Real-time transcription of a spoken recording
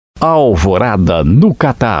Alvorada no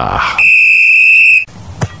Catar.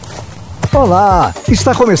 Olá,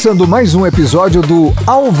 está começando mais um episódio do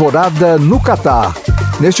Alvorada no Catar.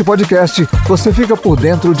 Neste podcast, você fica por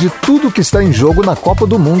dentro de tudo que está em jogo na Copa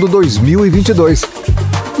do Mundo 2022.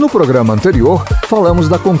 No programa anterior, falamos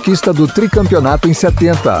da conquista do tricampeonato em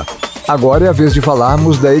 70. Agora é a vez de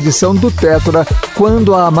falarmos da edição do tetra,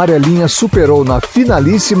 quando a amarelinha superou na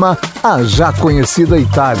finalíssima a já conhecida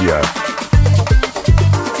Itália.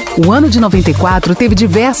 O ano de 94 teve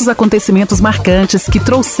diversos acontecimentos marcantes que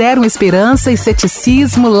trouxeram esperança e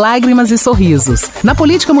ceticismo, lágrimas e sorrisos. Na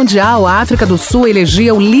política mundial, a África do Sul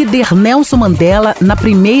elegia o líder Nelson Mandela na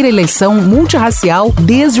primeira eleição multirracial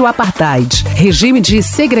desde o apartheid, regime de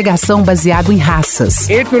segregação baseado em raças.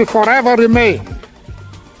 It will forever remain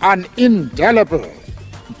an indelible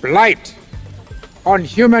blight on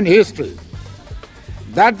human history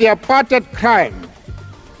that the apartheid crime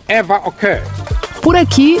ever occurred. Por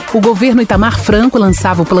aqui, o governo Itamar Franco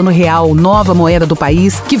lançava o Plano Real, nova moeda do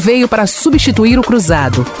país, que veio para substituir o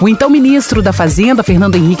cruzado. O então ministro da Fazenda,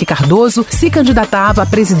 Fernando Henrique Cardoso, se candidatava à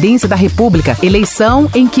presidência da República, eleição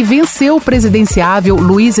em que venceu o presidenciável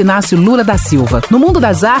Luiz Inácio Lula da Silva. No mundo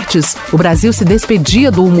das artes, o Brasil se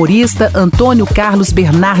despedia do humorista Antônio Carlos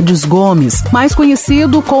Bernardes Gomes, mais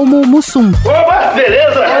conhecido como Mussum. Opa,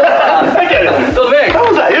 beleza? Tudo bem?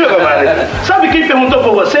 Vamos aí, meu camarada. Sabe quem perguntou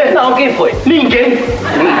por você? Não, quem foi? Ninguém.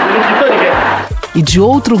 E de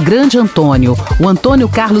outro grande Antônio, o Antônio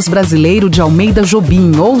Carlos Brasileiro de Almeida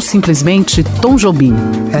Jobim, ou simplesmente Tom Jobim.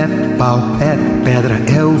 É pau, é pedra,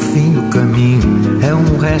 é o fim do caminho, é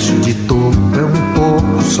um resto de toco, é um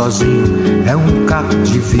pouco sozinho, é um caco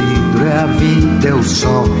de vidro, é a vida, é o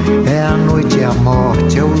sol, é a noite, é a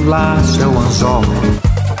morte, é o laço, é o anzol.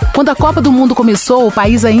 Quando a Copa do Mundo começou, o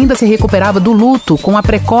país ainda se recuperava do luto com a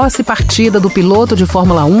precoce partida do piloto de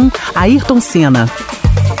Fórmula 1, Ayrton Senna.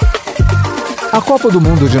 A Copa do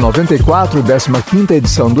Mundo de 94, 15ª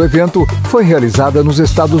edição do evento, foi realizada nos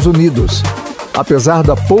Estados Unidos. Apesar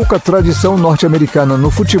da pouca tradição norte-americana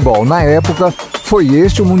no futebol na época, foi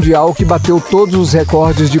este o Mundial que bateu todos os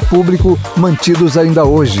recordes de público mantidos ainda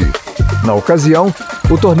hoje. Na ocasião,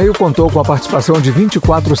 o torneio contou com a participação de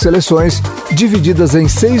 24 seleções, divididas em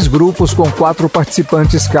 6 grupos com 4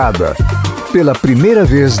 participantes cada. Pela primeira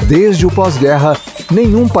vez desde o pós-guerra,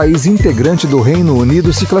 nenhum país integrante do Reino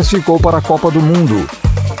Unido se classificou para a Copa do Mundo.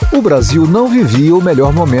 O Brasil não vivia o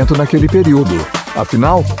melhor momento naquele período.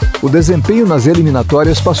 Afinal, o desempenho nas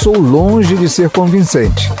eliminatórias passou longe de ser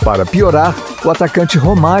convincente. Para piorar, o atacante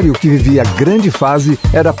Romário, que vivia grande fase,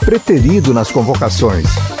 era preterido nas convocações.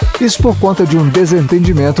 Isso por conta de um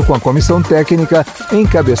desentendimento com a comissão técnica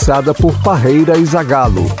encabeçada por Parreira e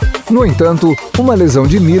Zagallo. No entanto, uma lesão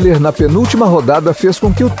de Miller na penúltima rodada fez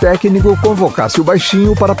com que o técnico convocasse o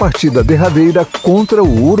baixinho para a partida derradeira contra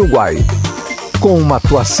o Uruguai. Com uma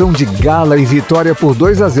atuação de gala e vitória por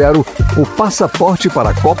 2-0, o passaporte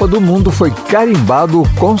para a Copa do Mundo foi carimbado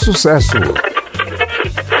com sucesso.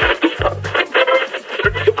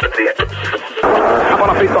 A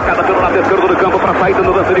bola foi tocada pelo lado esquerdo do campo para a saída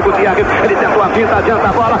do lance de Gutierrez. Ele tentou a finta, adianta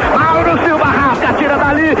a bola. Mauro Silva rasga, tira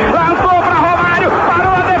dali, lançou para Romário,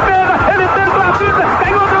 parou a defesa, ele tentou a finta,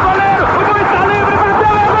 tem outro goleiro, o gol está livre,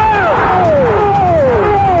 bateu,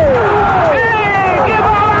 que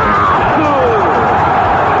golaço!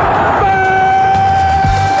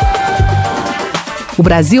 O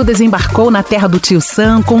Brasil desembarcou na terra do Tio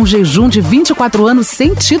Sam com um jejum de 24 anos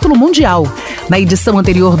sem título mundial. Na edição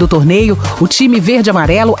anterior do torneio, o time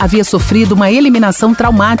verde-amarelo havia sofrido uma eliminação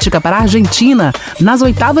traumática para a Argentina nas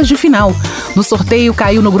oitavas de final. No sorteio,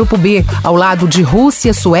 caiu no grupo B, ao lado de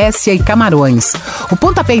Rússia, Suécia e Camarões. O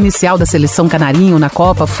pontapé inicial da seleção canarinho na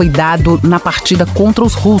Copa foi dado na partida contra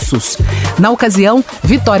os russos. Na ocasião,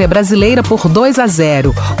 vitória brasileira por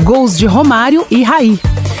 2-0, gols de Romário e Raí.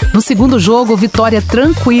 No segundo jogo, vitória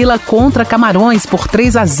tranquila contra Camarões por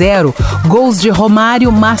 3-0, gols de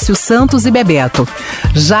Romário, Márcio Santos e Bebeto.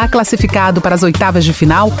 Já classificado para as oitavas de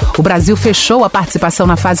final, o Brasil fechou a participação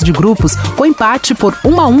na fase de grupos com empate por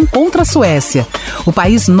 1-1 contra a Suécia. O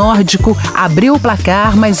país nórdico abriu o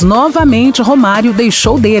placar, mas novamente Romário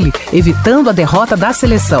deixou dele, evitando a derrota da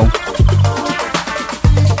seleção.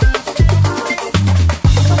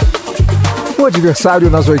 O adversário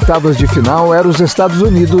nas oitavas de final era os Estados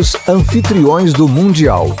Unidos, anfitriões do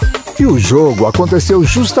Mundial. E o jogo aconteceu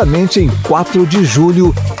justamente em 4 de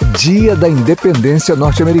julho, dia da independência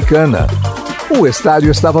norte-americana. O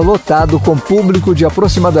estádio estava lotado com público de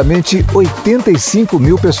aproximadamente 85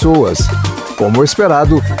 mil pessoas. Como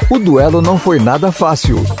esperado, o duelo não foi nada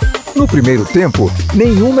fácil. No primeiro tempo,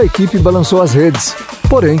 nenhuma equipe balançou as redes.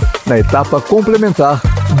 Porém, na etapa complementar,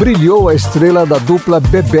 brilhou a estrela da dupla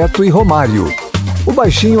Bebeto e Romário. O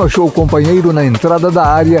baixinho achou o companheiro na entrada da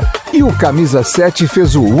área e o camisa 7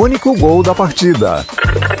 fez o único gol da partida.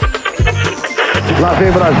 Lá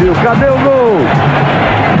vem Brasil, cadê o gol?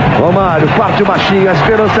 Romário, parte o baixinho, a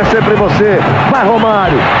esperança é sempre você. Vai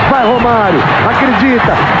Romário,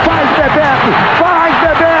 acredita, faz Bebeto, faz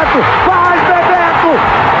Bebeto, gol, Brasil!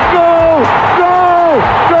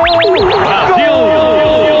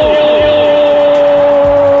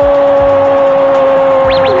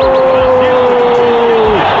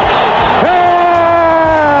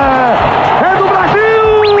 É do Brasil!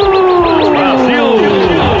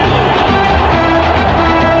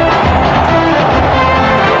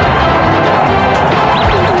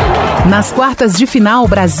 Nas quartas de final, o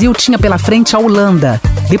Brasil tinha pela frente a Holanda.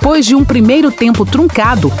 Depois de um primeiro tempo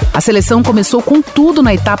truncado, a seleção começou com tudo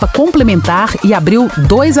na etapa complementar e abriu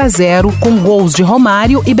 2-0 com gols de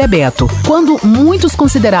Romário e Bebeto. Quando muitos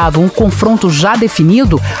consideravam um confronto já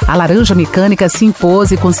definido, a Laranja Mecânica se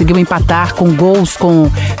impôs e conseguiu empatar com gols com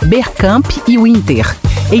Bergkamp e Winter.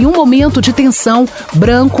 Em um momento de tensão,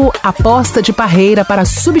 Branco, aposta de Parreira para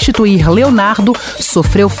substituir Leonardo,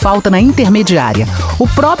 sofreu falta na intermediária. O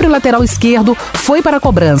próprio lateral esquerdo foi para a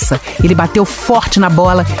cobrança. Ele bateu forte na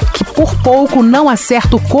bola, que por pouco não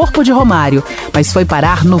acerta o corpo de Romário, mas foi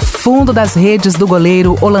parar no fundo das redes do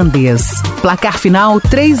goleiro holandês. Placar final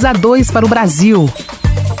 3-2 para o Brasil.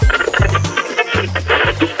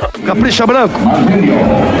 Capricha Branco,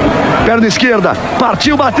 perna esquerda,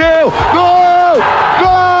 partiu, bateu, gol,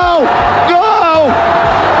 gol, gol,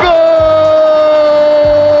 gol!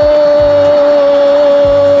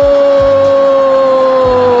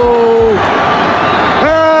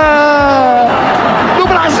 É do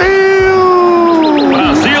Brasil!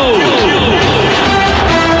 Brasil!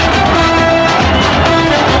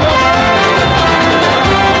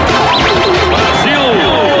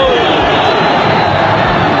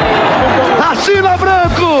 Assina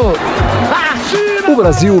Branco! O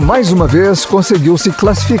Brasil, mais uma vez, conseguiu se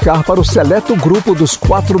classificar para o seleto grupo dos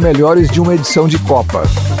 4 melhores de uma edição de Copa.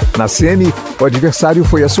 Na semi, o adversário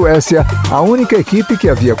foi a Suécia, a única equipe que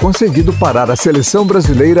havia conseguido parar a seleção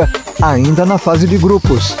brasileira ainda na fase de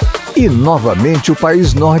grupos. E, novamente, o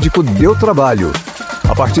país nórdico deu trabalho.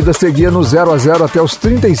 A partida seguia no 0-0 até os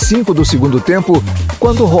 35 do segundo tempo,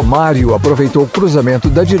 quando Romário aproveitou o cruzamento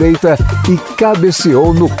da direita e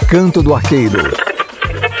cabeceou no canto do arqueiro.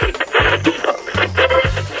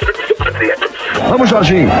 Vamos,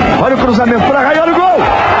 Jorginho. Olha o cruzamento para cá. Olha o gol!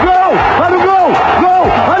 Gol! Olha o gol! Gol!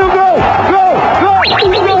 Olha o gol! Gol!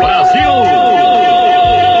 Gol! Brasil!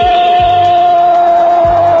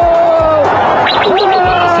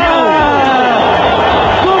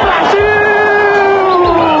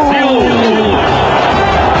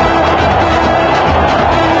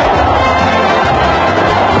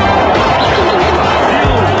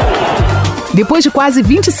 Depois de quase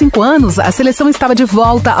 25 anos, a seleção estava de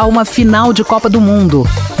volta a uma final de Copa do Mundo.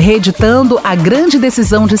 Reeditando a grande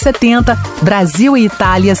decisão de 70, Brasil e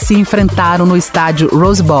Itália se enfrentaram no estádio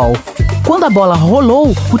Rose Bowl. Quando a bola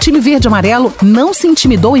rolou, o time verde-amarelo não se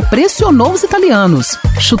intimidou e pressionou os italianos.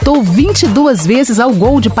 Chutou 22 vezes ao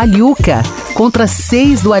gol de Pagliuca, contra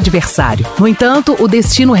 6 do adversário. No entanto, o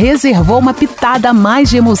destino reservou uma pitada a mais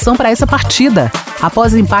de emoção para essa partida.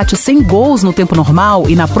 Após empate sem gols no tempo normal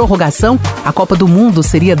e na prorrogação, a Copa do Mundo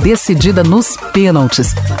seria decidida nos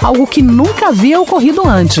pênaltis, algo que nunca havia ocorrido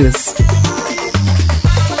antes.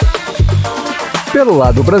 Pelo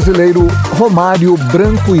lado brasileiro, Romário,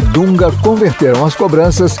 Branco e Dunga converteram as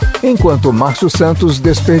cobranças, enquanto Márcio Santos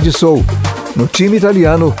desperdiçou. No time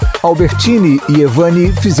italiano, Albertini e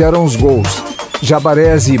Evani fizeram os gols.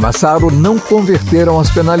 Jabarese e Massaro não converteram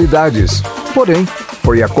as penalidades. Porém,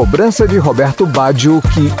 foi a cobrança de Roberto Baggio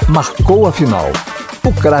que marcou a final.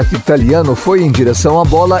 O craque italiano foi em direção à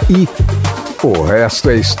bola e o resto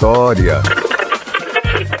é história.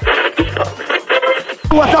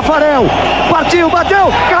 O Tafarel, partiu, bateu,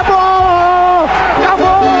 acabou!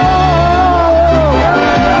 Acabou!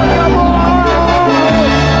 Acabou!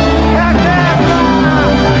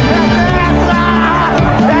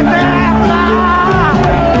 É tetra!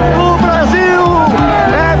 O Brasil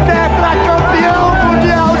é tetracampeão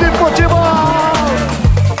mundial de futebol!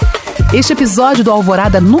 Este episódio do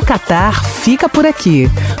Alvorada no Catar fica por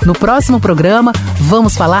aqui. No próximo programa,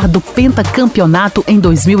 vamos falar do pentacampeonato em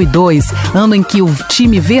 2002, ano em que o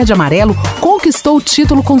time verde-amarelo conquistou o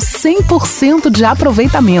título com 100% de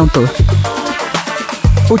aproveitamento.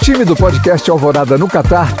 O time do podcast Alvorada no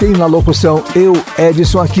Catar tem na locução eu,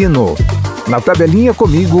 Edson Aquino. Na tabelinha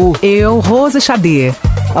comigo, eu, Rose Xadê.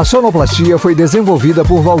 A sonoplastia foi desenvolvida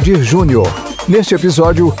por Valdir Júnior. Neste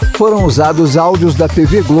episódio, foram usados áudios da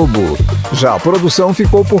TV Globo. Já a produção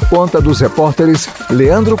ficou por conta dos repórteres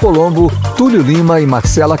Leandro Colombo, Túlio Lima e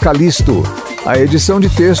Marcela Calisto. A edição de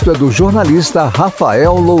texto é do jornalista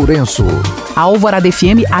Rafael Lourenço. A Alvorada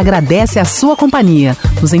FM agradece a sua companhia.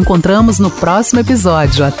 Nos encontramos no próximo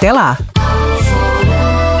episódio. Até lá!